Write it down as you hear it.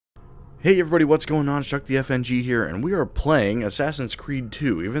Hey everybody, what's going on? Chuck the FNG here, and we are playing Assassin's Creed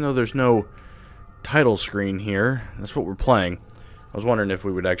 2. Even though there's no title screen here, that's what we're playing. I was wondering if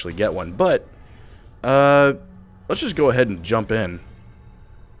we would actually get one, but let's just go ahead and jump in.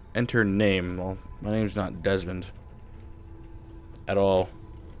 Enter name. Well, my name's not Desmond at all.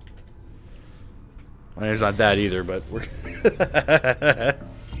 My name's not that either, but we're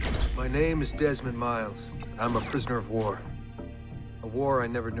My name is Desmond Miles. I'm a prisoner of war. A war I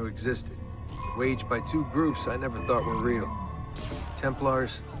never knew existed, waged by two groups I never thought were real.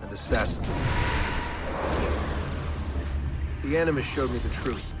 Templars and Assassins. The Animus showed me the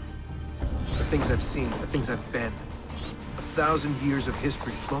truth. The things I've seen, the things I've been. 1,000 years of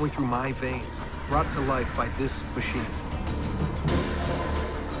history flowing through my veins, brought to life by this machine.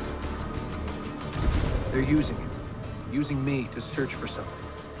 They're using it. Using me to search for something.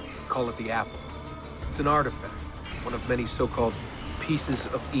 Call it the Apple. It's an artifact, one of many so-called pieces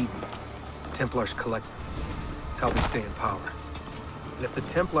of Eden. Templars collect them. It's how they stay in power. And if the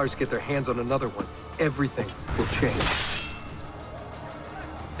Templars get their hands on another one, everything will change.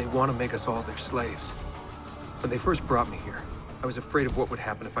 They want to make us all their slaves. When they first brought me here, I was afraid of what would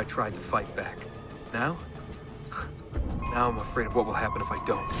happen if I tried to fight back. Now? Now I'm afraid of what will happen if I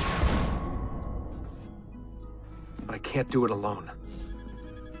don't. But I can't do it alone.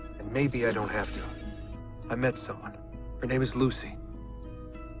 And maybe I don't have to. I met someone. Her name is Lucy.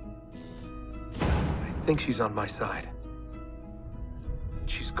 I think she's on my side.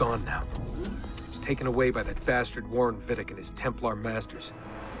 She's gone now. She's taken away by that bastard Warren Vidic and his Templar masters.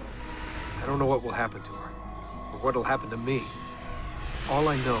 I don't know what will happen to her, or what'll happen to me. All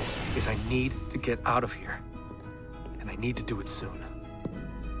I know is I need to get out of here. And I need to do it soon.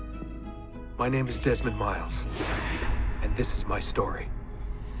 My name is Desmond Miles, and this is my story.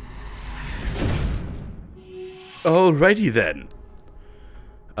 alrighty then.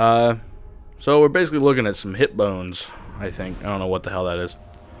 So we're basically looking at some hip bones, I think. I don't know what the hell that is.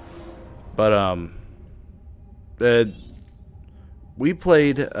 But, we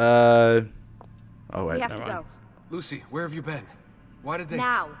played, oh wait, We have never to mind. go. Lucy, where have you been? Why did they...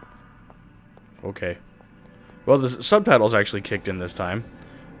 Now. Okay. Well, the subtitles actually kicked in this time.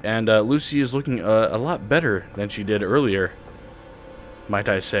 And, Lucy is looking, a lot better than she did earlier, might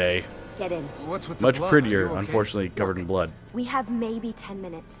I say. Get in. What's with the Much blood? Are prettier, you okay? unfortunately covered in blood. We have maybe 10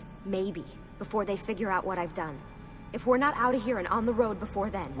 minutes. Maybe. Before they figure out what I've done. If we're not out of here and on the road before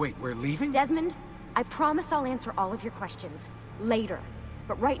then. Wait, we're leaving? Desmond, I promise I'll answer all of your questions. Later.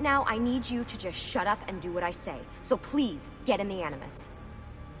 But right now, I need you to just shut up and do what I say. So please, get in the Animus.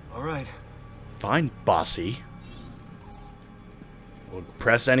 All right. Fine, bossy. We'll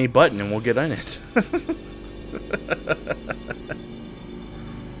press any button and we'll get in it.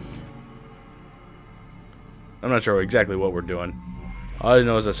 I'm not sure exactly what we're doing. All I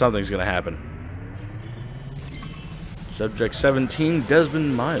know is that something's going to happen. Subject 17,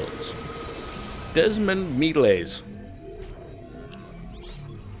 Desmond Miles. Desmond Miles.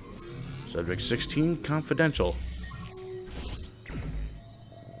 Subject 16, confidential.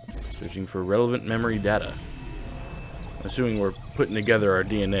 Searching for relevant memory data. Assuming we're putting together our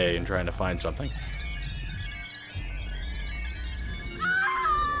DNA and trying to find something.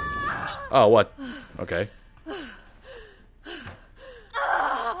 Oh, what? Okay.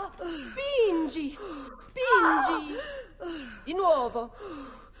 Spingi! Spingi! Di nuovo!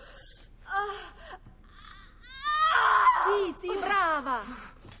 Sì, sì, brava!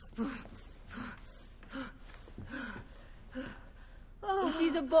 It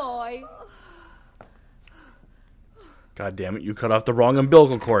is a boy. God damn it, you cut off the wrong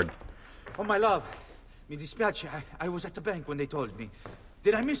umbilical cord. Oh, my love. Mi dispiace. I was at the bank when they told me.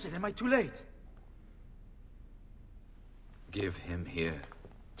 Did I miss it? Am I too late? Give him here.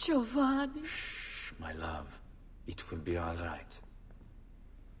 Giovanni. Shh, my love. It will be all right.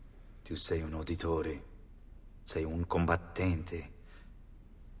 Tu sei un uditore. Sei un combattente.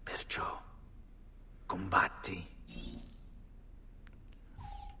 Perciò, combatti.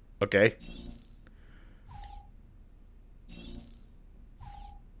 Okay.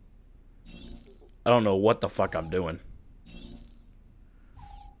 I don't know what the fuck I'm doing.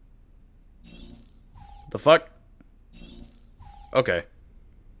 The fuck? Okay.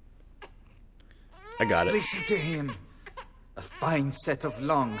 I got it. Listen to him. A fine set of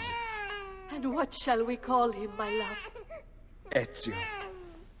lungs. And what shall we call him, my love? Ezio.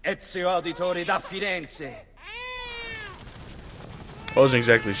 Ezio Auditore da Firenze. I wasn't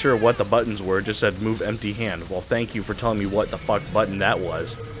exactly sure what the buttons were. It just said move empty hand. Well, thank you for telling me what the fuck button that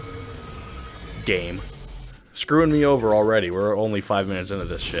was. Game. Screwing me over already. We're only 5 minutes into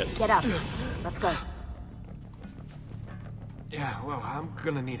this shit. Get up. Let's go. Yeah, well, I'm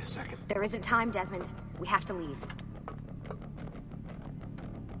gonna need a second. There isn't time, Desmond. We have to leave.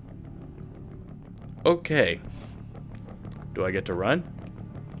 Okay. Do I get to run?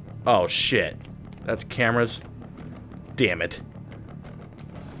 Oh, shit. That's cameras. Damn it.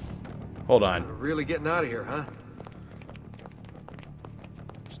 Hold We're on. really getting out of here, huh?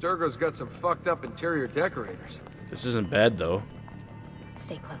 Sturgo's got some fucked up interior decorators. This isn't bad, though.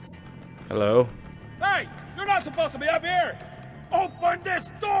 Stay close. Hello? Hey! You're not supposed to be up here! Open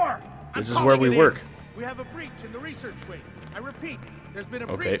this door! This is where we work. We have a breach in the research wing. I repeat, there's been a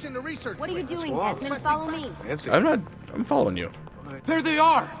Okay. breach in the research What are you wing. doing, wrong? Desmond? Follow me. Fancy. I'm following you. There they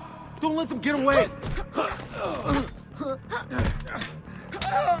are! Don't let them get away!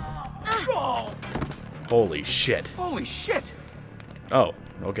 Holy shit. Holy shit! Oh,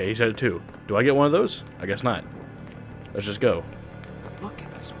 okay, he said it too. Do I get one of those? I guess not. Let's just go. Look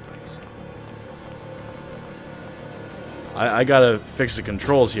at this place. I gotta fix the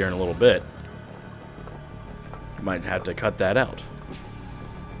controls here in a little bit. Might have to cut that out.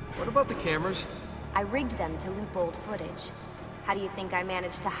 What about the cameras? I rigged them to loop old footage. How do you think I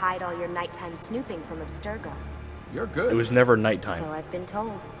managed to hide all your nighttime snooping from Abstergo? You're good. It was never nighttime. So I've been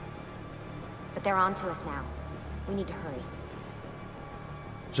told. But they're on to us now. We need to hurry.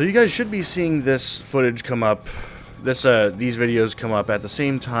 So you guys should be seeing this footage come up, these videos come up at the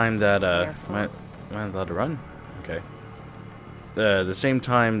same time that, am I allowed to run? Okay. The same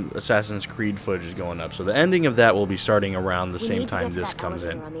time Assassin's Creed footage is going up. So the ending of that will be starting around the same time this comes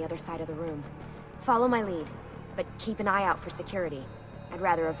in. On the other side of the room. Follow my lead, but keep an eye out for security. I'd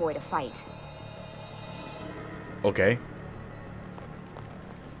rather avoid a fight. Okay.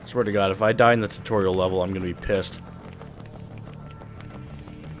 Swear to God, if I die in the tutorial level, I'm gonna be pissed.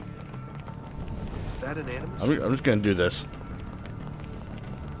 Is that an animus? I'm just gonna do this.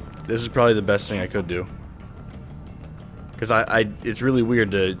 This is probably the best thing I could do. Because it's really weird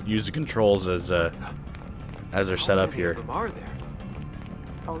to use the controls as they're set up here. How many of them are there?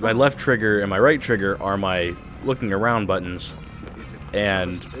 Hold My on. left trigger and my right trigger are my looking around buttons, Is it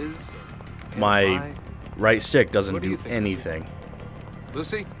and canvases or my AI? right stick doesn't What do you do think, anything.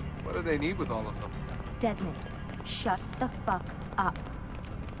 Lucy, what do they need with all of them? Desmond, shut the fuck up.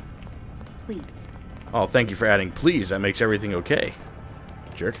 Please. Oh, thank you for adding please. That makes everything okay.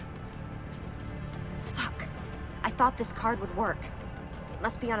 Jerk. Fuck. I thought this card would work. It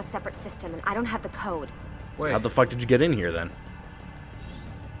must be on a separate system, and I don't have the code. Wait, How the fuck did you get in here then?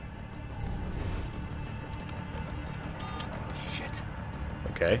 shit.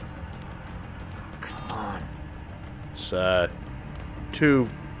 Okay. Come on. It's 2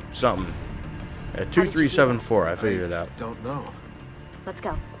 something. 2374. I figured it out. Don't know. Let's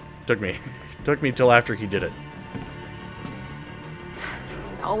go. Took me till after he did it.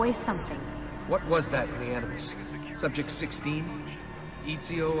 It's always something. What was that in the animus? Subject 16?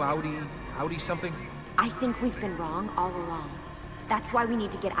 Ezio Audi something? I think we've been wrong all along. That's why we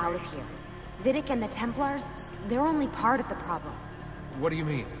need to get out of here. Vidic and the Templars, they're only part of the problem. What do you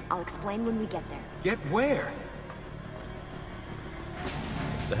mean? I'll explain when we get there. Get where?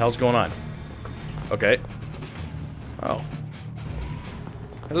 The hell's going on? Okay. Oh.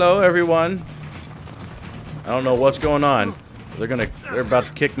 Hello, everyone. I don't know what's going on. They're about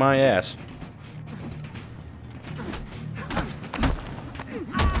to kick my ass.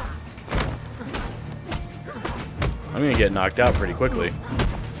 I'm gonna get knocked out pretty quickly.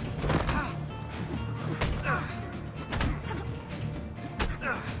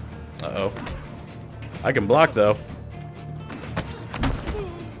 Uh-oh. I can block, though.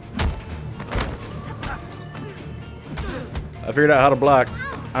 I figured out how to block.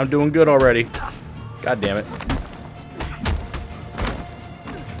 I'm doing good already. God damn it.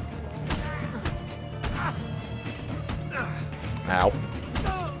 Ow.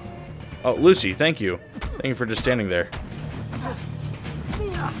 Oh, Lucy, thank you. Thank you for just standing there.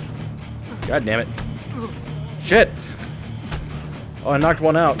 God damn it. Shit! Oh, I knocked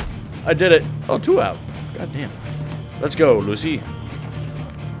one out. I did it. Oh, 2 out. God damn. Let's go, Lucy.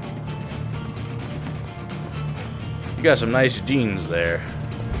 You got some nice jeans there.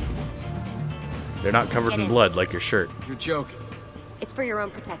 They're not covered in blood like your shirt. You're joking. It's for your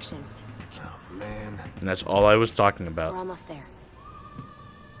own protection. Oh, man. And that's all I was talking We're about. almost there.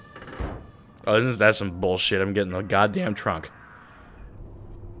 Oh, isn't that some bullshit? I'm getting the goddamn trunk.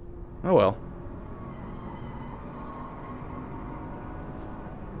 Oh well.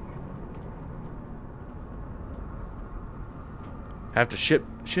 Have to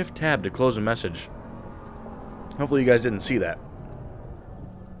shift tab to close a message. Hopefully you guys didn't see that.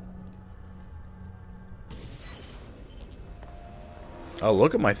 Oh,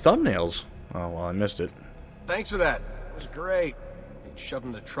 look at my thumbnails. Oh, well, I missed it. Thanks for that. was great. Being shoved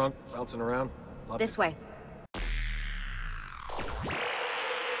in the trunk, bouncing around. Loved This it. way.